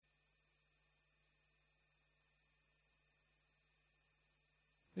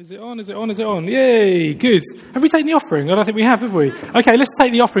Is it on? Is it on? Is it on? Yay, good. Have we taken the offering? I don't think we have we? Okay, let's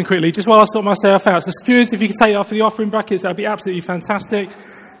take the offering quickly, just while I sort myself out. So stewards, if you could take it off for the offering brackets, that'd be absolutely fantastic.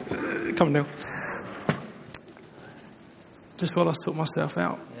 Come on, Neil. Just while I sort myself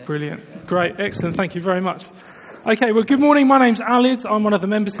out. Brilliant. Great, excellent. Thank you very much. Okay, well, good morning. My name's Alid. I'm one of the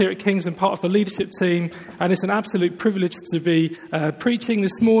members here at Kings and part of the leadership team, and it's an absolute privilege to be preaching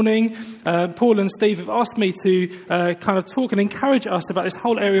this morning. Paul and Steve have asked me to kind of talk and encourage us about this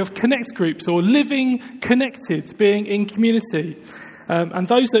whole area of connect groups, or living connected, being in community. And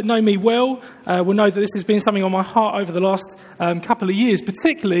those that know me well will know that this has been something on my heart over the last couple of years,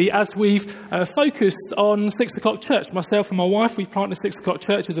 particularly as we've focused on 6 o'clock church. Myself and my wife, we've planted 6 o'clock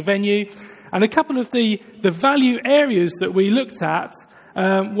church as a venue. And a couple of the value areas that we looked at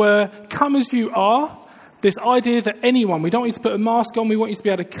were come as you are, this idea that anyone, we don't want you to put a mask on, we want you to be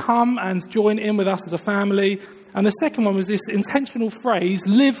able to come and join in with us as a family. And the second one was this intentional phrase,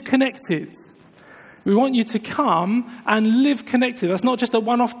 live connected. We want you to come and live connected. That's not just a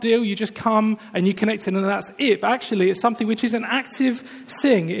one-off deal, you just come and you connect and that's it. But actually it's something which is an active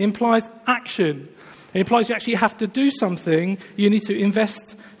thing. It implies action. It implies you actually have to do something. You need to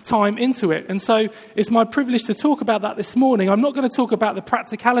invest time into it. And so it's my privilege to talk about that this morning. I'm not going to talk about the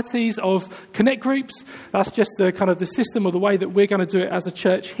practicalities of connect groups. That's just the kind of the system or the way that we're going to do it as a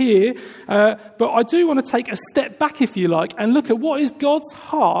church here. But I do want to take a step back, if you like, and look at what is God's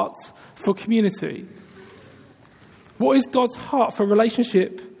heart for community. What is God's heart for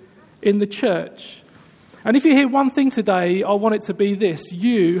relationship in the church? And if you hear one thing today, I want it to be this.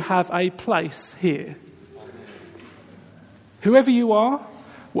 You have a place here. Whoever you are,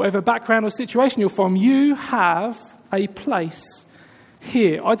 whatever background or situation you're from, you have a place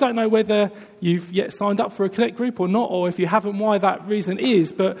here. I don't know whether you've yet signed up for a connect group or not, or if you haven't, why that reason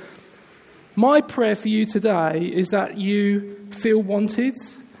is. But my prayer for you today is that you feel wanted,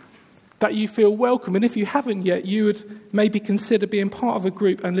 that you feel welcome. And if you haven't yet, you would maybe consider being part of a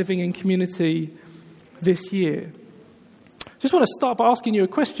group and living in community this year. Just want to start by asking you a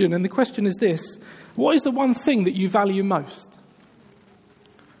question, and the question is this. What is the one thing that you value most?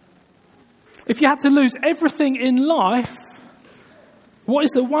 If you had to lose everything in life, what is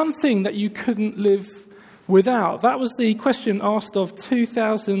the one thing that you couldn't live without? That was the question asked of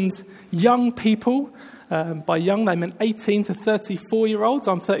 2,000 young people. By young, they meant 18 to 34-year-olds.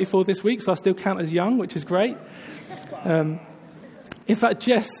 I'm 34 this week, so I still count as young, which is great. In fact,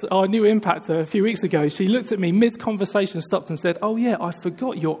 Jess, our new impactor, a few weeks ago, she looked at me mid-conversation, stopped and said, "Oh yeah, I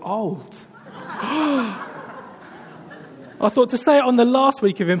forgot you're old." I thought to say it on the last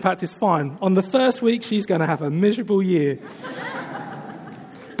week of Impact is fine. On the first week, she's going to have a miserable year.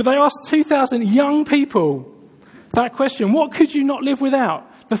 But they asked 2,000 young people that question, what could you not live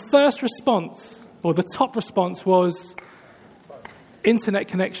without? The first response, or the top response, was internet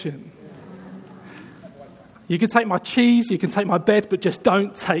connection. You can take my cheese, you can take my bed, but just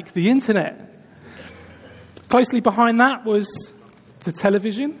don't take the internet. Closely behind that was the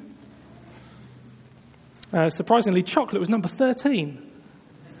television. Surprisingly, chocolate was number 13.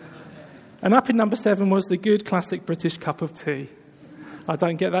 And up in number 7 was the good classic British cup of tea. I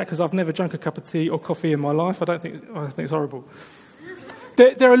don't get that because I've never drunk a cup of tea or coffee in my life. I think it's horrible.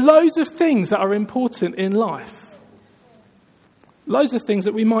 There are loads of things that are important in life. Loads of things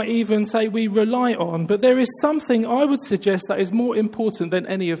that we might even say we rely on. But there is something I would suggest that is more important than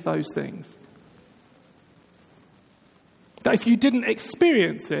any of those things. That if you didn't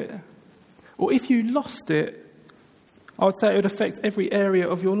experience it, or if you lost it, I would say it would affect every area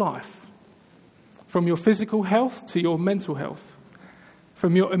of your life. From your physical health to your mental health.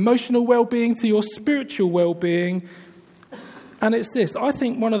 From your emotional well-being to your spiritual well-being. And it's this. I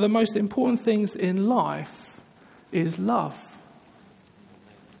think one of the most important things in life is love.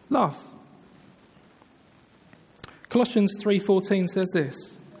 Love. Colossians 3:14 says this.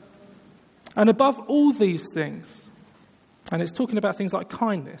 And above all these things, and it's talking about things like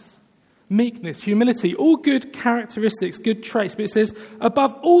kindness, meekness, humility, all good characteristics, good traits. But it says,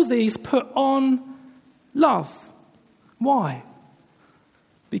 above all these, put on love. Why?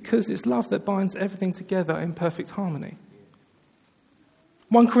 Because it's love that binds everything together in perfect harmony.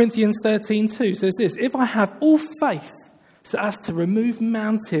 1 Corinthians 13:2 says this, if I have all faith so as to remove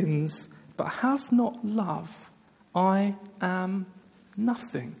mountains, but have not love, I am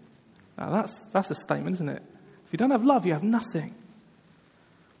nothing. Now that's a statement, isn't it? If you don't have love, you have nothing.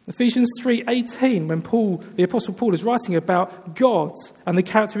 Ephesians 3:18, when the Apostle Paul is writing about God and the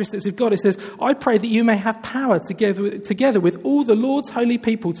characteristics of God, it says, I pray that you may have power together with all the Lord's holy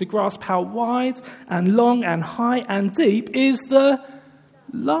people to grasp how wide and long and high and deep is the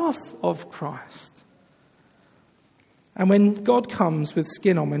love of Christ. And when God comes with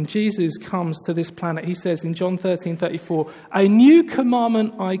skin on, when Jesus comes to this planet, he says in John 13:34, "A new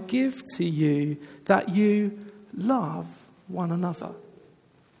commandment I give to you, that you love one another.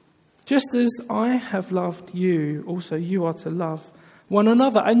 Just as I have loved you, also you are to love one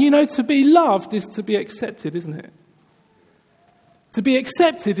another." And to be loved is to be accepted, isn't it? To be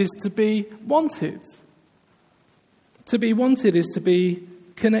accepted is to be wanted. To be wanted is to be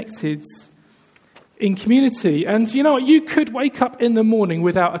connected in community. And you know what? You could wake up in the morning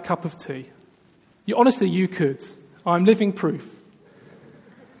without a cup of tea. Honestly, you could. I'm living proof.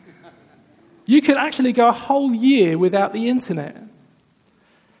 You could actually go a whole year without the internet,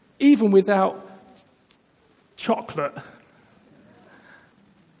 even without chocolate.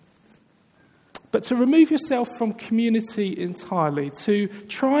 But to remove yourself from community entirely, to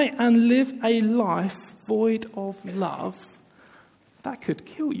try and live a life void of love, that could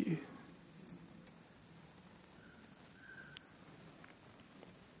kill you.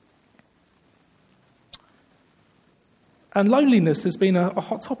 And loneliness has been a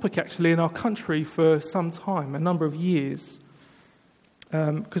hot topic actually in our country for some time, a number of years,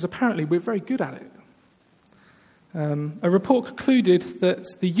 because apparently we're very good at it. A report concluded that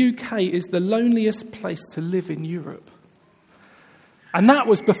the UK is the loneliest place to live in Europe. And that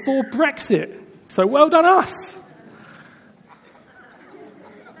was before Brexit. So well done us.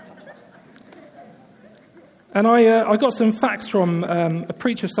 And I got some facts from a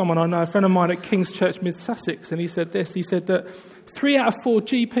preacher, someone I know, a friend of mine at King's Church, Mid Sussex, and he said this. He said that 3 out of 4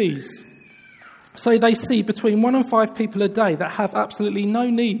 GPs say they see between 1 and 5 people a day that have absolutely no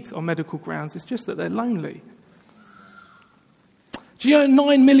need on medical grounds. It's just that they're lonely. Do you know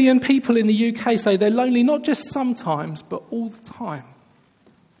 9 million people in the UK say they're lonely not just sometimes, but all the time?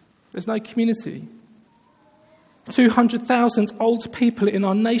 There's no community. 200,000 old people in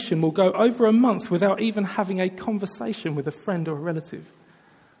our nation will go over a month without even having a conversation with a friend or a relative.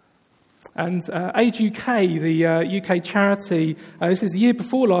 And Age UK, the UK charity, this is the year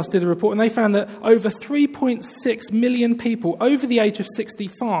before last, did a report, and they found that over 3.6 million people over the age of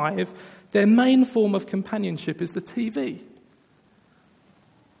 65, their main form of companionship is the TV.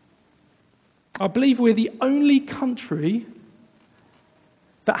 I believe we're the only country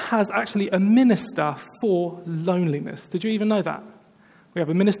that has actually a minister for loneliness. Did you even know that? We have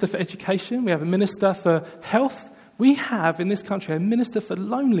a minister for education, we have a minister for health. We have in this country a minister for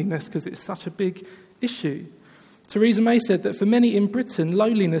loneliness because it's such a big issue. Theresa May said that for many in Britain,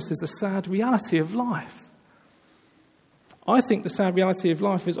 loneliness is the sad reality of life. I think the sad reality of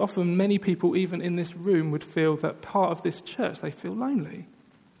life is often many people, even in this room, would feel that part of this church, they feel lonely.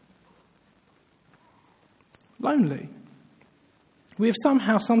 Lonely. We have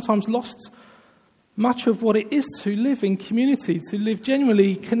somehow sometimes lost much of what it is to live in community, to live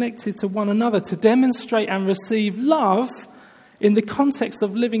genuinely connected to one another, to demonstrate and receive love in the context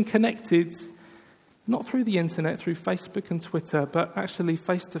of living connected, not through the internet, through Facebook and Twitter, but actually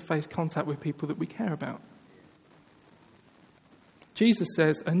face-to-face contact with people that we care about. Jesus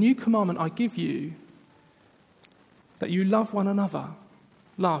says, "A new commandment I give you, that you love one another."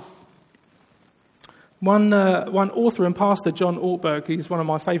 Love. One author and pastor, John Ortberg, he's one of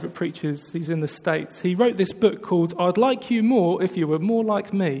my favourite preachers, he's in the States. He wrote this book called "I'd Like You More If You Were More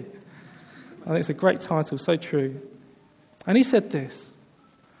Like Me." I think it's a great title, so true. And he said this: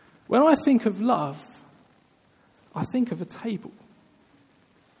 "When I think of love, I think of a table.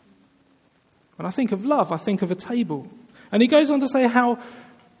 When I think of love, I think of a table." And he goes on to say how,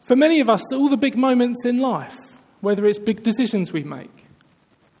 for many of us, all the big moments in life, whether it's big decisions we make,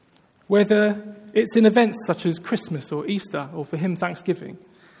 whether it's in events such as Christmas or Easter, or for him, Thanksgiving,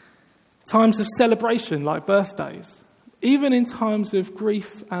 times of celebration like birthdays, even in times of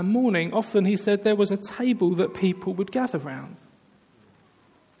grief and mourning, often, he said, there was a table that people would gather round.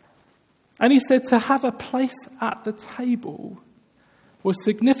 And he said to have a place at the table was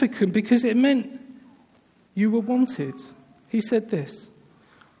significant because it meant you were wanted. He said this: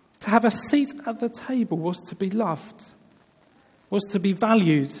 to have a seat at the table was to be loved, was to be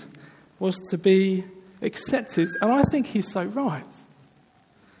valued, was to be accepted. And I think he's so right.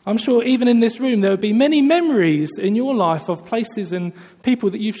 I'm sure even in this room there would be many memories in your life of places and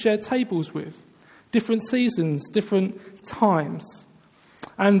people that you've shared tables with, different seasons, different times.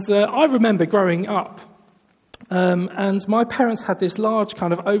 And I remember growing up, and my parents had this large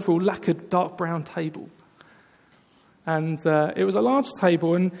kind of oval lacquered dark brown table. And it was a large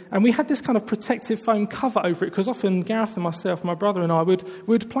table, and we had this kind of protective foam cover over it, because often Gareth and myself, my brother and I,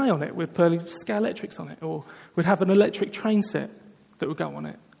 would play on it. We'd put scale electrics on it, or we'd have an electric train set that would go on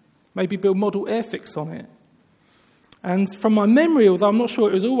it. Maybe build model Airfix on it. And from my memory, although I'm not sure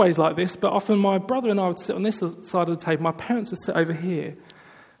it was always like this, but often my brother and I would sit on this side of the table, my parents would sit over here,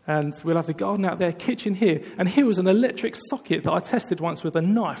 and we'll have the garden out there, kitchen here, and here was an electric socket that I tested once with a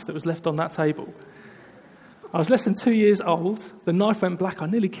knife that was left on that table. I was less than 2 years old, the knife went black, I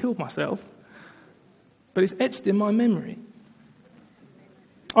nearly killed myself, but it's etched in my memory.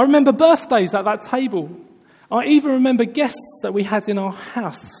 I remember birthdays at that table. I even remember guests that we had in our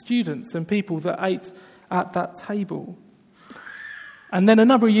house, students and people that ate at that table. And then a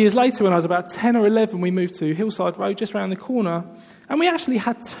number of years later, when I was about 10 or 11, we moved to Hillside Road, just round the corner, and we actually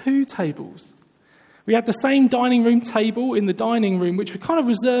had 2 tables. We had the same dining room table in the dining room, which was kind of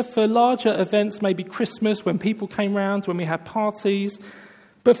reserved for larger events, maybe Christmas, when people came round, when we had parties.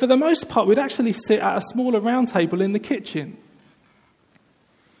 But for the most part, we'd actually sit at a smaller round table in the kitchen.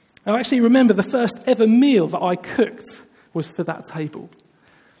 I actually remember the first ever meal that I cooked was for that table.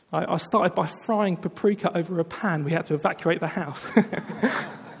 I started by frying paprika over a pan. We had to evacuate the house.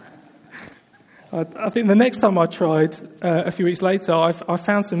 I think the next time I tried, a few weeks later, I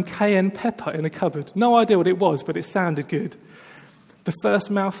found some cayenne pepper in a cupboard. No idea what it was, but it sounded good. The first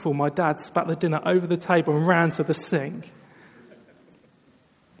mouthful, my dad spat the dinner over the table and ran to the sink.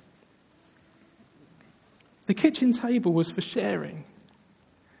 The kitchen table was for sharing.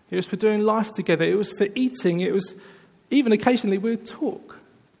 It was for doing life together. It was for eating. It was even occasionally we would talk.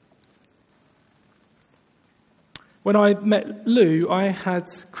 When I met Lou, I had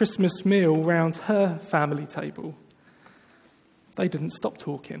Christmas meal round her family table. They didn't stop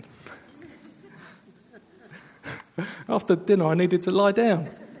talking. After dinner, I needed to lie down.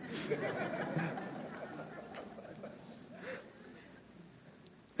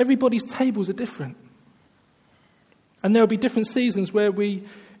 Everybody's tables are different. And there will be different seasons where we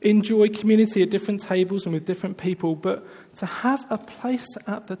enjoy community at different tables and with different people, but to have a place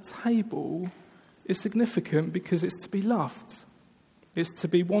at the table is significant because it's to be loved, it's to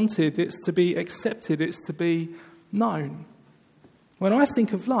be wanted, it's to be accepted, it's to be known. When I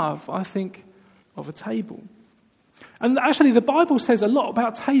think of love, I think of a table. And actually, the Bible says a lot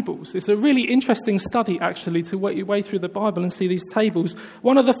about tables. It's a really interesting study, actually, to work your way through the Bible and see these tables.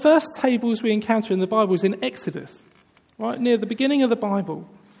 One of the first tables we encounter in the Bible is in Exodus, right near the beginning of the Bible.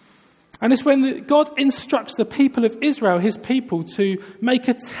 And it's when God instructs the people of Israel, his people, to make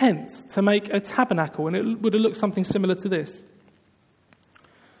a tent, to make a tabernacle, and it would have looked something similar to this.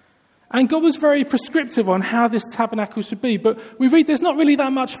 And God was very prescriptive on how this tabernacle should be, but we read there's not really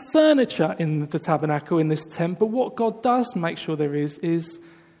that much furniture in the tabernacle, in this tent, but what God does make sure there is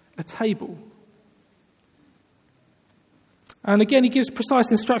a table. And again, he gives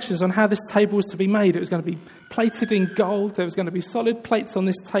precise instructions on how this table was to be made. It was going to be plated in gold. There was going to be solid plates on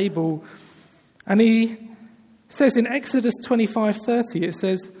this table. And he says in Exodus 25:30, it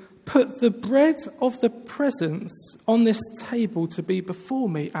says, "Put the bread of the presence on this table to be before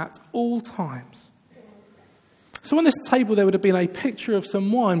me at all times." So on this table there would have been a picture of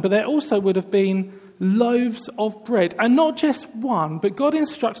some wine, but there also would have been loaves of bread. And not just one, but God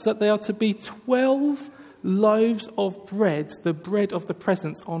instructs that there are to be 12 loaves of bread, the bread of the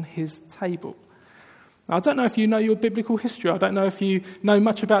presence on his table. Now, I don't know if you know your biblical history. I don't know if you know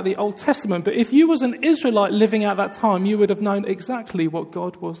much about the Old Testament, but if you was an Israelite living at that time, you would have known exactly what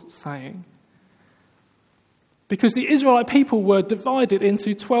God was saying. Because the Israelite people were divided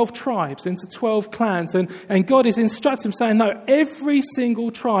into 12 tribes, into 12 clans, and God is instructing them, saying, no, every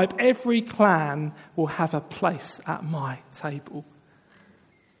single tribe, every clan will have a place at my table.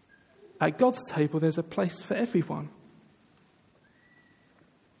 At God's table, there's a place for everyone.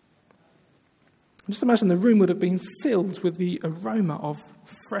 Just imagine the room would have been filled with the aroma of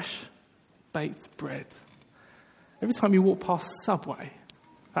fresh baked bread. Every time you walk past Subway,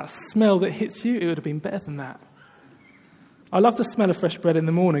 that smell that hits you, it would have been better than that. I love the smell of fresh bread in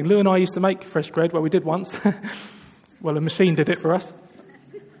the morning. Lou and I used to make fresh bread. Well, we did once. Well, a machine did it for us.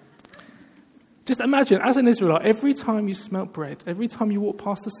 Just imagine, as an Israelite, every time you smell bread, every time you walk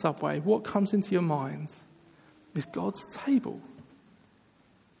past the Subway, what comes into your mind is God's table.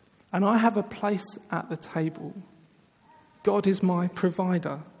 And I have a place at the table. God is my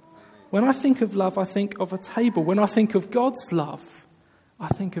provider. When I think of love, I think of a table. When I think of God's love, I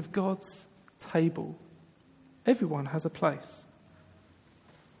think of God's table. Everyone has a place.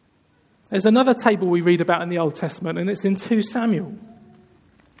 There's another table we read about in the Old Testament, and it's in 2 Samuel.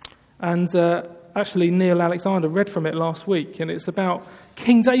 And actually, Neil Alexander read from it last week, and it's about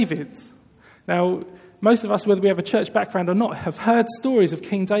King David. Now, most of us, whether we have a church background or not, have heard stories of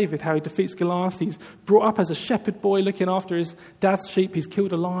King David, how he defeats Goliath. He's brought up as a shepherd boy looking after his dad's sheep. He's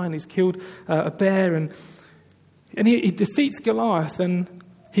killed a lion, he's killed a bear, and he defeats Goliath, and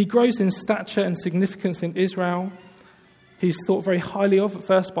he grows in stature and significance in Israel. he's thought very highly of at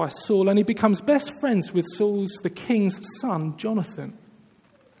first by Saul, and he becomes best friends with the king's son, Jonathan.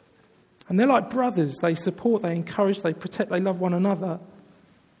 And they're like brothers. They support, they encourage, they protect, they love one another.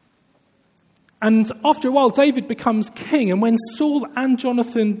 And after a while, David becomes king. And when Saul and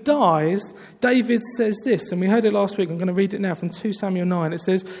Jonathan dies, David says this, and we heard it last week. I'm going to read it now from 2 Samuel 9. It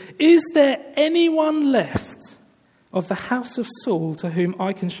says, "Is there anyone left of the house of Saul to whom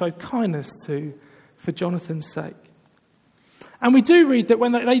I can show kindness to for Jonathan's sake?" And we do read that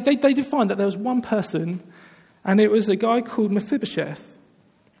when they did find that there was one person, and it was a guy called Mephibosheth.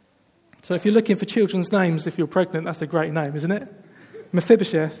 So if you're looking for children's names, if you're pregnant, that's a great name, isn't it?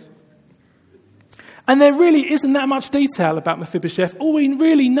 Mephibosheth. And there really isn't that much detail about Mephibosheth. All we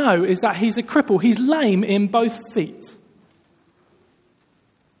really know is that he's a cripple. He's lame in both feet.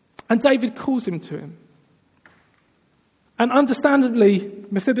 And David calls him to him. And understandably,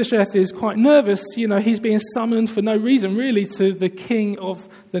 Mephibosheth is quite nervous. You know, he's being summoned for no reason, really, to the king of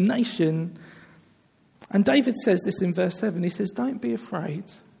the nation. And David says this in verse 7. He says, "Don't be afraid,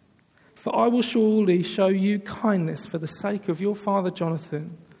 for I will surely show you kindness for the sake of your father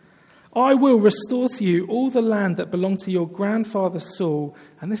Jonathan. I will restore to you all the land that belonged to your grandfather Saul."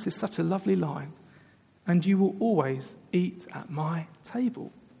 And this is such a lovely line. "And you will always eat at my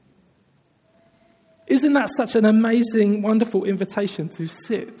table." Isn't that such an amazing, wonderful invitation to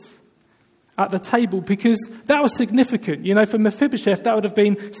sit at the table? Because that was significant. You know, for Mephibosheth, that would have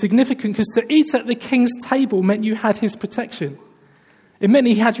been significant because to eat at the king's table meant you had his protection. It meant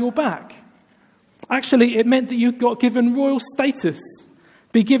he had your back. Actually, it meant that you got given royal status,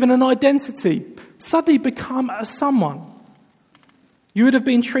 be given an identity, suddenly become a someone. You would have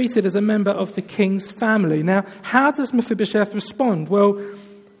been treated as a member of the king's family. Now, how does Mephibosheth respond? Well,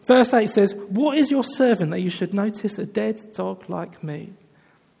 verse 8 says, "What is your servant that you should notice a dead dog like me?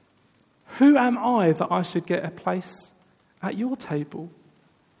 Who am I that I should get a place at your table?"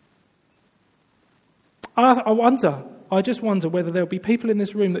 I just wonder whether there'll be people in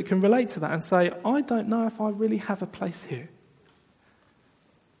this room that can relate to that and say, "I don't know if I really have a place here.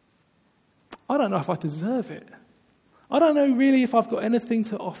 I don't know if I deserve it. I don't know really if I've got anything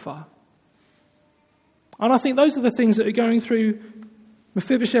to offer." And I think those are the things that are going through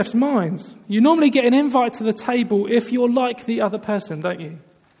Mephibosheth's mind. You normally get an invite to the table if you're like the other person, don't you?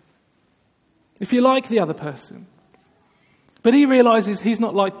 If you're like the other person. But he realizes he's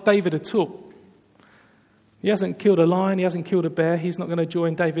not like David at all. He hasn't killed a lion, he hasn't killed a bear, he's not going to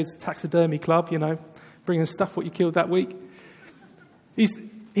join David's taxidermy club, you know, bring and stuff what you killed that week.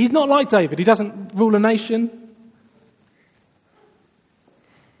 He's not like David. He doesn't rule a nation.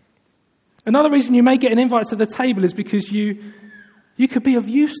 Another reason you may get an invite to the table is because you could be of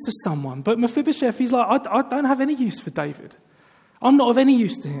use to someone. But Mephibosheth, he's like, I don't have any use for David. I'm not of any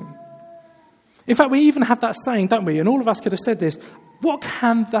use to him. In fact, we even have that saying, don't we? And all of us could have said this. What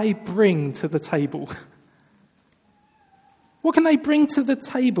can they bring to the table? What can they bring to the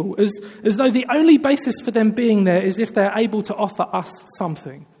table? As though the only basis for them being there is if they're able to offer us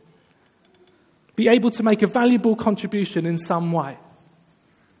something. Be able to make a valuable contribution in some way.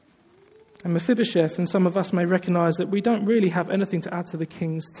 And Mephibosheth and some of us may recognise that we don't really have anything to add to the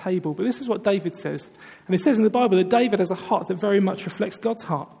king's table. But this is what David says. And it says in the Bible that David has a heart that very much reflects God's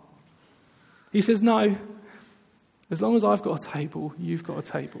heart. He says, "No, as long as I've got a table, you've got a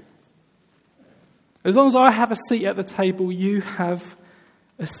table. As long as I have a seat at the table, you have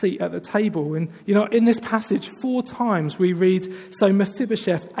a seat at the table." And, you know, in this passage, 4 times we read, "So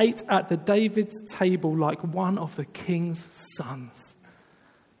Mephibosheth ate at the David's table like one of the king's sons."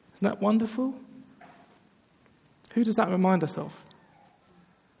 Isn't that wonderful? Who does that remind us of?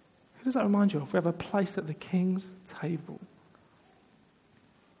 Who does that remind you of? We have a place at the king's table.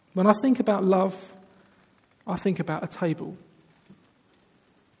 When I think about love, I think about a table.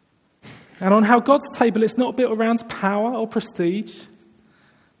 And on how God's table, it's not built around power or prestige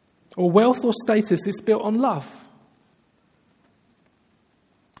or wealth or status. It's built on love,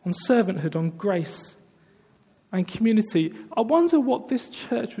 on servanthood, on grace and community. I wonder what this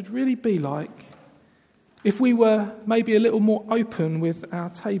church would really be like if we were maybe a little more open with our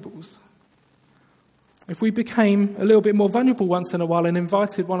tables. If we became a little bit more vulnerable once in a while and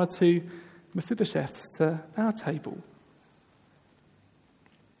invited 1 or 2 Mephibosheths to our table.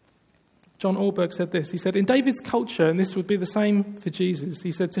 John Ortberg said this. He said, "In David's culture," and this would be the same for Jesus,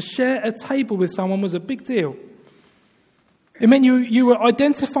 he said, "to share a table with someone was a big deal. It meant you were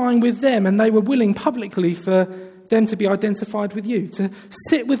identifying with them and they were willing publicly for them to be identified with you. To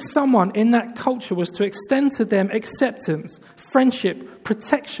sit with someone in that culture was to extend to them acceptance, friendship,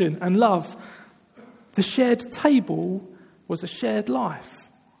 protection and love. The shared table was a shared life."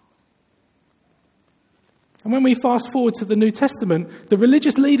 And when we fast forward to the New Testament, the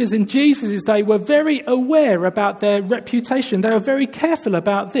religious leaders in Jesus' day were very aware about their reputation. They were very careful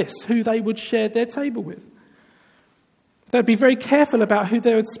about this, who they would share their table with. They'd be very careful about who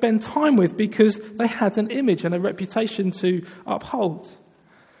they would spend time with because they had an image and a reputation to uphold.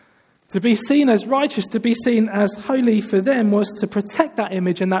 To be seen as righteous, to be seen as holy for them was to protect that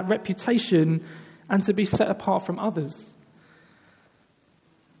image and that reputation and to be set apart from others.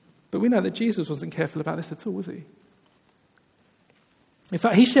 But we know that Jesus wasn't careful about this at all, was he? In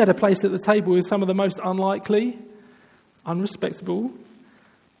fact, he shared a place at the table with some of the most unlikely, unrespectable,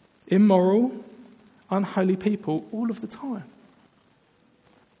 immoral, unholy people all of the time.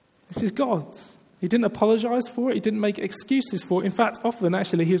 This is God. He didn't apologise for it. He didn't make excuses for it. In fact, often,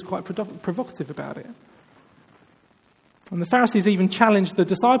 actually, he was quite provocative about it. And the Pharisees even challenged the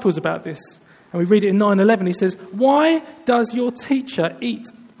disciples about this. And we read it in 9:11. He says, "Why does your teacher eat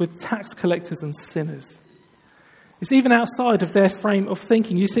with tax collectors and sinners?" It's even outside of their frame of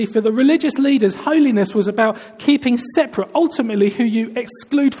thinking. You see, for the religious leaders, holiness was about keeping separate, ultimately, who you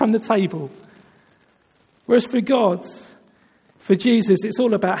exclude from the table. Whereas for God, for Jesus, it's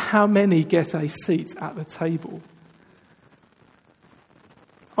all about how many get a seat at the table.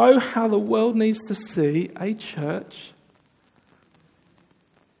 Oh, how the world needs to see a church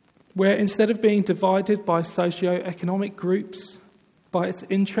where instead of being divided by socio-economic groups, by its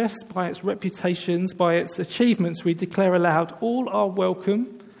interests, by its reputations, by its achievements, we declare aloud, all are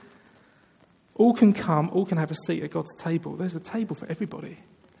welcome, all can come, all can have a seat at God's table. There's a table for everybody.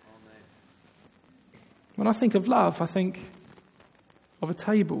 When I think of love, I think of a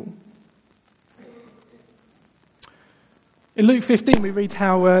table. In Luke 15, we read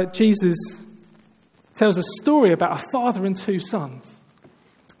how Jesus tells a story about a father and two sons.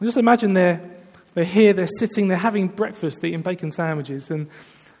 And just imagine they're here, they're sitting, they're having breakfast, eating bacon sandwiches. And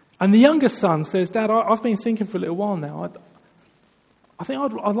the younger son says, "Dad, I've been thinking for a little while now. I think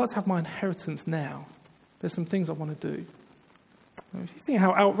I'd like to have my inheritance now. There's some things I want to do." If you think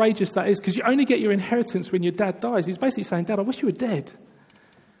how outrageous that is, because you only get your inheritance when your dad dies, he's basically saying, "Dad, I wish you were dead.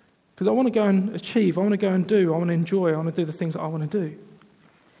 Because I want to go and achieve, I want to go and do, I want to enjoy, I want to do the things that I want to do."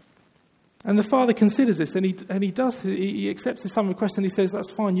 And the father considers this, and he accepts his son's request, and he says, "That's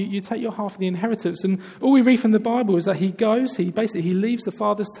fine, you take your half of the inheritance." And all we read from the Bible is that he goes, he leaves the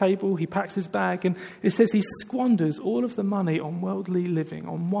father's table, he packs his bag, and it says he squanders all of the money on worldly living,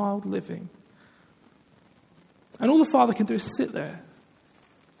 on wild living. And all the father can do is sit there,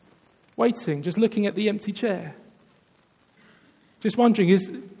 waiting, just looking at the empty chair. Just wondering,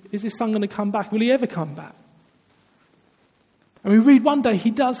 is his son going to come back? Will he ever come back? And we read one day he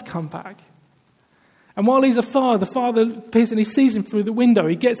does come back. And while he's afar, the father appears and he sees him through the window.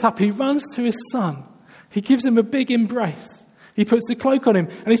 He gets up, he runs to his son. He gives him a big embrace. He puts the cloak on him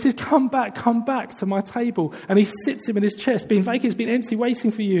and he says, come back to my table. And he sits him in his chair. It's been vacant, it's been empty,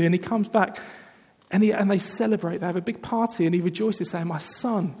 waiting for you. And he comes back and they celebrate. They have a big party and he rejoices, saying, "My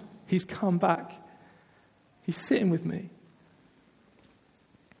son, he's come back. He's sitting with me."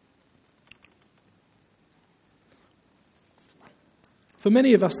 For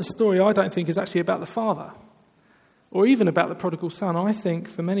many of us, the story, I don't think, is actually about the father or even about the prodigal son. I think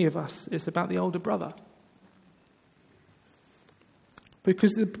for many of us, it's about the older brother.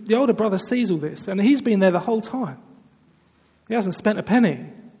 Because the older brother sees all this, and he's been there the whole time. He hasn't spent a penny.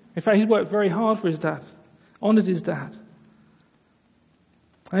 In fact, he's worked very hard for his dad, honoured his dad.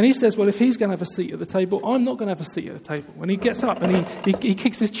 And he says, well, if he's going to have a seat at the table, I'm not going to have a seat at the table. And he gets up and he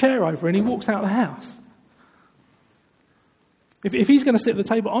kicks his chair over and he walks out of the house. If he's going to sit at the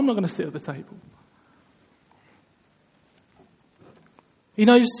table, I'm not going to sit at the table. He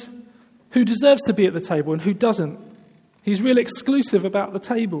knows who deserves to be at the table and who doesn't. He's real exclusive about the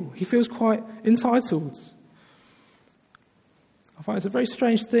table. He feels quite entitled. I find it's a very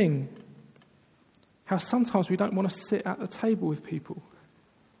strange thing how sometimes we don't want to sit at the table with people.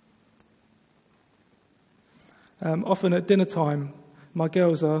 Often at dinner time, my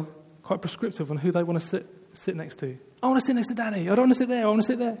girls are quite prescriptive on who they want to sit next to. I want to sit next to Daddy. I don't want to sit there. I want to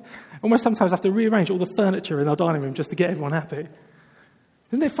sit there. Almost sometimes I have to rearrange all the furniture in our dining room just to get everyone happy.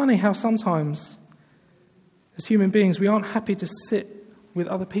 Isn't it funny how sometimes, as human beings, we aren't happy to sit with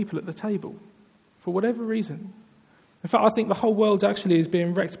other people at the table for whatever reason? In fact, I think the whole world actually is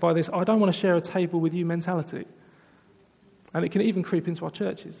being wrecked by this "I don't want to share a table with you" mentality. And it can even creep into our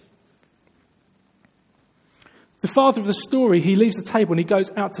churches. The father of the story, he leaves the table and he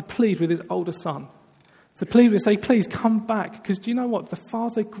goes out to plead with his older son. To plead with, say, "Please come back." Because do you know what? The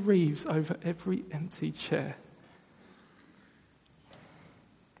father grieves over every empty chair.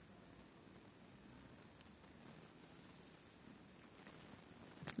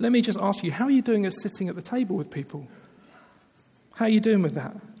 let me just ask you, how are you doing at sitting at the table with people? How are you doing with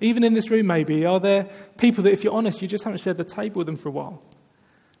that? Even in this room, maybe, are there people that, if you're honest, you just haven't shared the table with them for a while?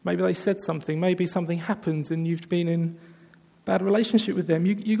 Maybe they said something, maybe something happens and you've been in bad relationship with them.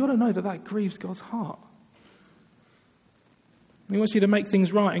 You've got to know that grieves God's heart. He wants you to make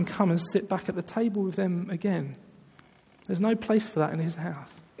things right and come and sit back at the table with them again. There's no place for that in his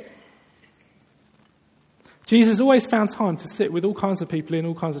house. Jesus always found time to sit with all kinds of people in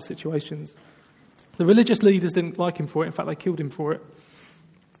all kinds of situations. The religious leaders didn't like him for it. In fact, they killed him for it.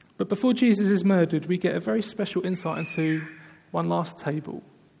 But before Jesus is murdered, we get a very special insight into one last table,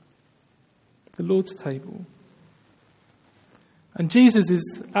 the Lord's table. And Jesus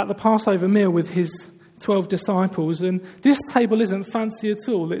is at the Passover meal with his 12 disciples, and this table isn't fancy at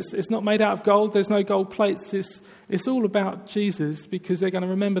all. It's not made out of gold. There's no gold plates. It's all about Jesus, because they're going to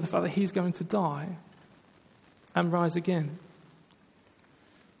remember the fact that he's going to die and rise again.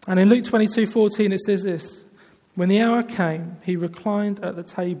 And in Luke 22:14 it says this: when the hour came, he reclined at the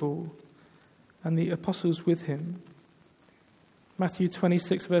table and the apostles with him. Matthew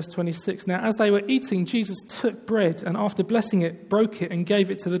 26 verse 26. Now as they were eating, Jesus took bread and after blessing it, broke it and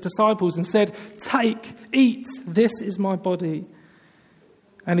gave it to the disciples and said, "Take, eat, this is my body."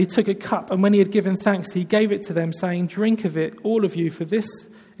 And he took a cup, and when he had given thanks, he gave it to them, saying, "Drink of it, all of you, for this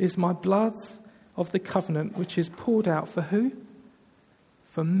is my blood of the covenant, which is poured out for who?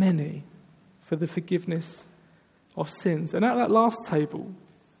 For many, for the forgiveness of sins." And at that last table,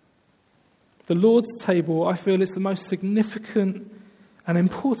 the Lord's table, I feel it's the most significant and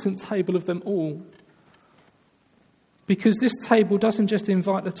important table of them all. Because this table doesn't just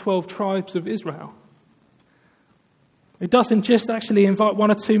invite the 12 tribes of Israel. It doesn't just actually invite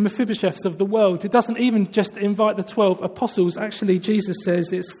one or two Mephibosheths of the world. It doesn't even just invite the 12 apostles. Actually, Jesus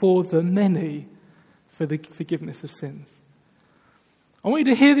says it's for the many, for the forgiveness of sins. I want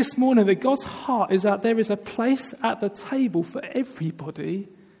you to hear this morning that God's heart is that there is a place at the table for everybody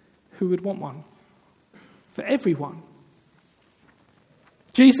who would want one. For everyone.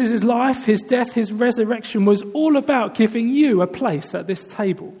 Jesus' life, his death, his resurrection was all about giving you a place at this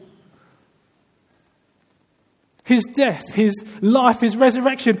table. His death, his life, his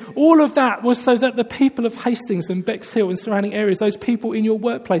resurrection, all of that was so that the people of Hastings and Bexhill and surrounding areas, those people in your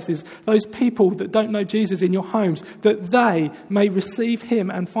workplaces, those people that don't know Jesus in your homes, that they may receive him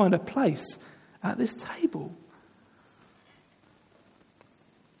and find a place at this table.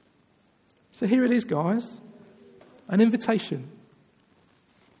 So here it is, guys, an invitation.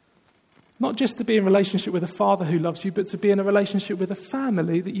 Not just to be in a relationship with a father who loves you, but to be in a relationship with a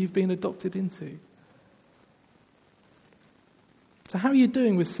family that you've been adopted into. So how are you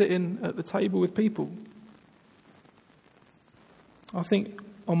doing with sitting at the table with people? I think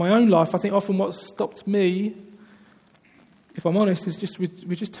on my own life, I think often what stopped me, if I'm honest, is just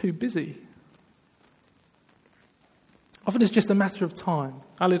we're just too busy. Often it's just a matter of time.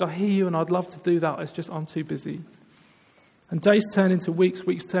 Alid, I hear you and I'd love to do that. It's just I'm too busy. And days turn into weeks,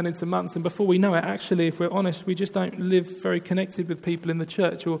 weeks turn into months, and before we know it, actually, if we're honest, we just don't live very connected with people in the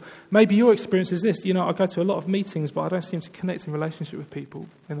church. Or maybe your experience is this: I go to a lot of meetings, but I don't seem to connect in relationship with people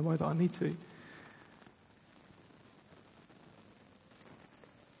in the way that I need to.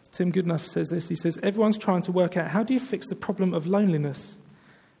 Tim Goodenough says this. He says, everyone's trying to work out, how do you fix the problem of loneliness,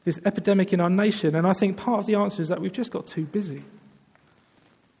 this epidemic in our nation? And I think part of the answer is that we've just got too busy.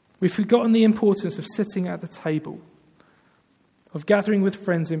 We've forgotten the importance of sitting at the table, of gathering with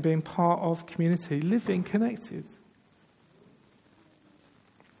friends and being part of community, living connected.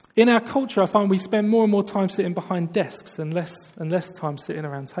 In our culture, I find we spend more and more time sitting behind desks and less time sitting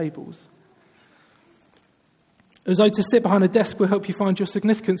around tables. As though to sit behind a desk will help you find your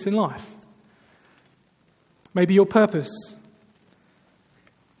significance in life. Maybe your purpose,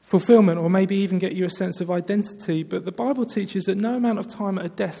 fulfillment, or maybe even get you a sense of identity. But the Bible teaches that no amount of time at a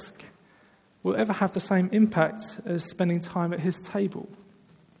desk will ever have the same impact as spending time at his table.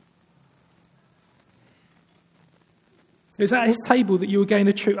 It's at his table that you will gain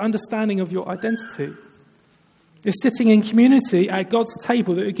a true understanding of your identity. It's sitting in community at God's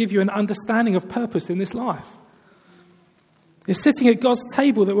table that will give you an understanding of purpose in this life. It's sitting at God's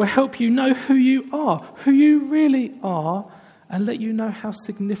table that will help you know who you really are, and let you know how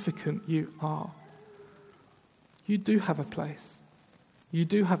significant you are. You do have a place. You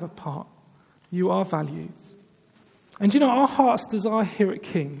do have a part. You are valued. And our heart's desire here at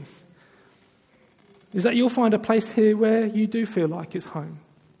Kings is that you'll find a place here where you do feel like it's home.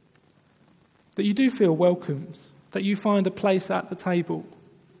 That you do feel welcomed. That you find a place at the table.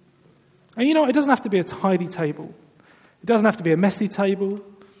 And it doesn't have to be a tidy table. It doesn't have to be a messy table.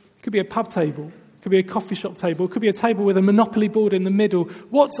 It could be a pub table. It could be a coffee shop table. It could be a table with a Monopoly board in the middle.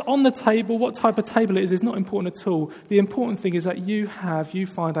 What's on the table, what type of table it is not important at all. The important thing is that you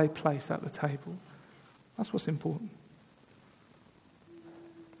find a place at the table. That's what's important.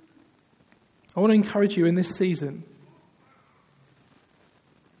 I want to encourage you in this season.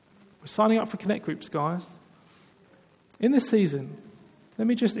 We're signing up for Connect groups, guys. In this season, let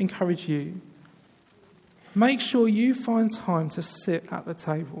me just encourage you. Make sure you find time to sit at the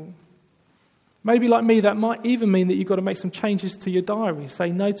table. Maybe like me, that might even mean that you've got to make some changes to your diary.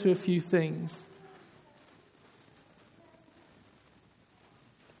 Say no to a few things.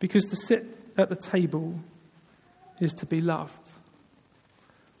 Because to sit at the table is to be loved,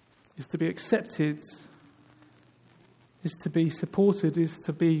 is to be accepted, is to be supported, is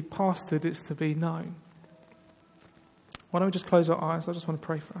to be pastored, is to be known. Why don't we just close our eyes? I just want to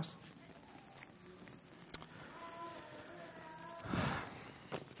pray for us.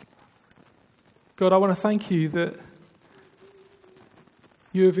 God, I want to thank you that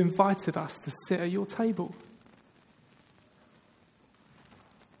you have invited us to sit at your table.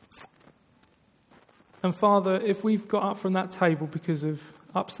 And Father, if we've got up from that table because of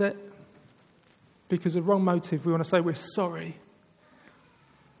upset, because of wrong motive, we want to say we're sorry.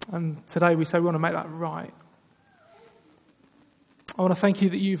 And today we say we want to make that right. I want to thank you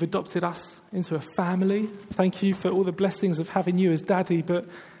that you've adopted us into a family. Thank you for all the blessings of having you as daddy, but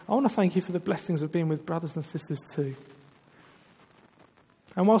I want to thank you for the blessings of being with brothers and sisters too.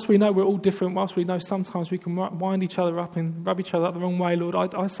 And whilst we know we're all different, whilst we know sometimes we can wind each other up and rub each other up the wrong way, Lord,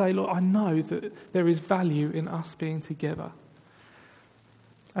 I say, Lord, I know that there is value in us being together.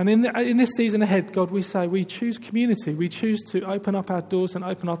 And in this season ahead, God, we say we choose community. We choose to open up our doors and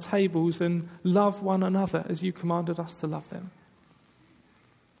open our tables and love one another as you commanded us to love them.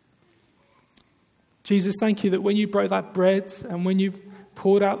 Jesus, thank you that when you broke that bread and when you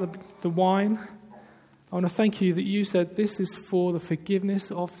poured out the wine, I want to thank you that you said this is for the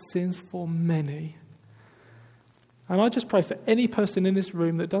forgiveness of sins for many. And I just pray for any person in this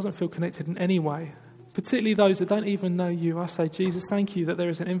room that doesn't feel connected in any way, particularly those that don't even know you. I say, Jesus, thank you that there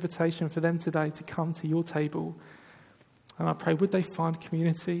is an invitation for them today to come to your table. And I pray, would they find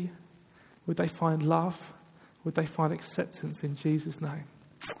community? Would they find love? Would they find acceptance in Jesus' name?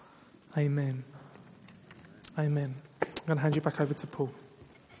 Amen. Amen. I'm going to hand you back over to Paul.